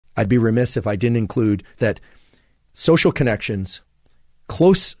I'd be remiss if I didn't include that social connections,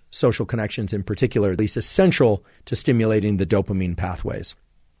 close social connections in particular, are at least essential to stimulating the dopamine pathways.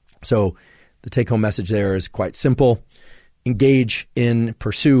 So the take-home message there is quite simple.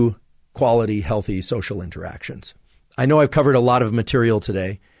 Pursue quality, healthy social interactions. I know I've covered a lot of material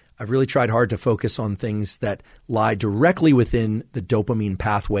today. I've really tried hard to focus on things that lie directly within the dopamine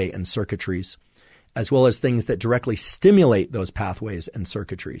pathway and circuitries, as well as things that directly stimulate those pathways and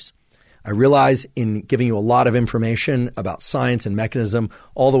circuitries. I realize in giving you a lot of information about science and mechanism,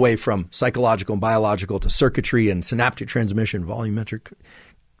 all the way from psychological and biological to circuitry and synaptic transmission, volumetric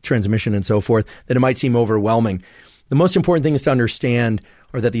transmission, and so forth, that it might seem overwhelming. The most important thing is to understand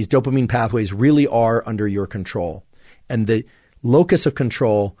are that these dopamine pathways really are under your control. And the locus of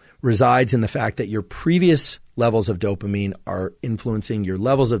control resides in the fact that your previous levels of dopamine are influencing your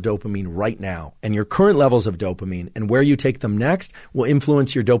levels of dopamine right now. And your current levels of dopamine and where you take them next will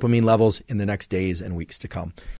influence your dopamine levels in the next days and weeks to come.